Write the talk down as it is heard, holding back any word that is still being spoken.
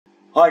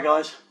Hi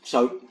guys,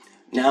 so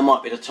now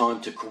might be the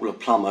time to call a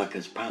plumber,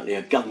 because apparently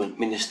a government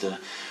minister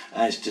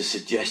has just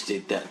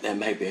suggested that there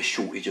may be a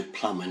shortage of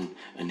plumbing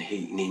and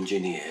heating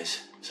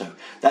engineers. So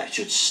that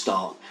should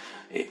start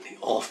it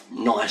off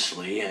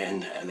nicely,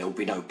 and there will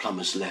be no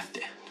plumbers left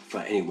for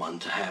anyone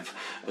to have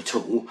at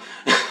all.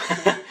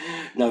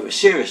 No,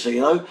 seriously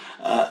though,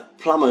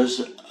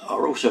 plumbers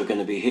are also going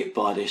to be hit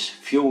by this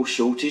fuel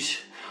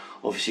shortage,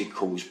 obviously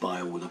caused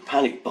by all the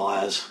panic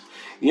buyers.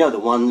 You know, the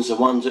ones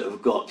that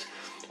have got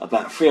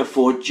about 3 or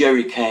 4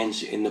 jerry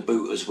cans in the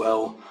boot as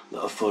well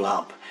that are full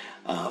up,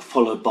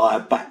 followed by a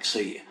back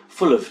seat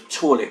full of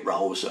toilet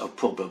rolls that are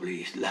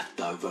probably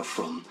left over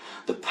from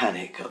the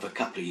panic of a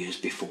couple of years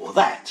before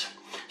that.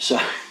 So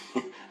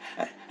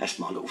that's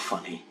my little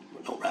funny.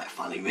 Not that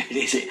funny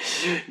really, is it?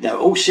 No,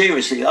 all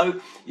seriously though,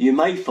 you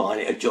may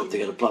find it a job to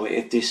get a plumber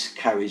if this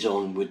carries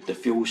on with the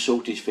fuel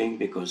shortage thing,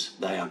 because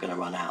they are going to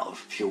run out of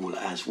fuel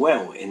as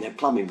well in their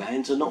plumbing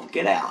vans and not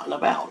get out and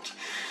about.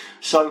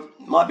 So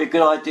might be a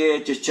good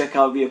idea, just check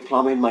over your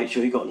plumbing, make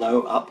sure you've got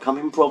no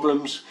upcoming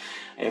problems,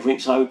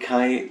 everything's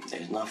okay,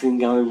 there's nothing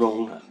going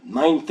wrong.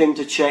 Main thing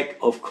to check,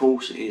 of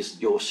course,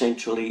 is your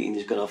central heating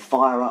is going to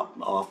fire up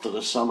after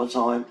the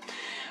summertime.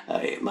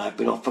 It may have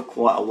been off for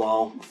quite a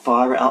while.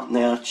 Fire it up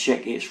now,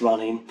 check it's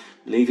running,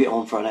 leave it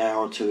on for an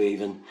hour or two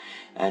even,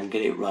 and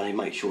get it running,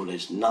 make sure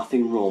there's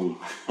nothing wrong.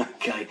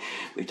 Okay,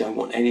 we don't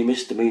want any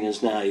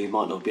misdemeanors now, you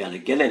might not be able to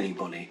get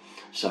anybody.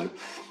 So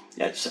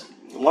that's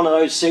one of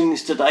those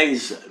things.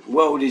 Today's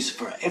world is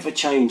forever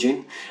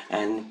changing,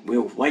 and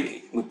we'll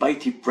wait with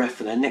bated breath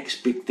for the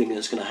next big thing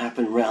that's going to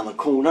happen around the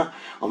corner.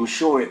 I'm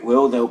sure it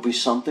will. There'll be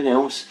something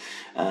else.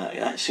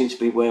 That seems to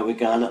be where we're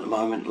going at the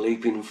moment,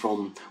 leaping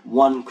from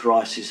one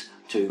crisis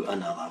to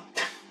another.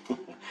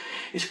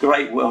 It's a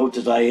great world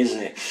today,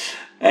 isn't it?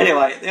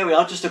 Anyway, there we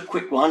are, just a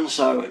quick one,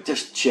 so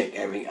just check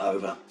everything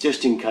over,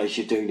 just in case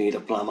you do need a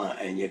plumber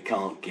and you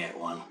can't get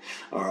one.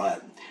 Alright,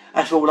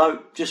 that's all though,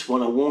 just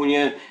want to warn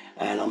you,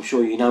 and I'm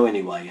sure you know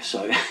anyway,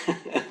 so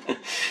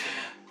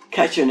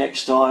catch you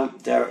next time.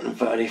 Derek and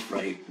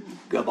 33.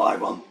 Goodbye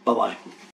everyone, bye bye.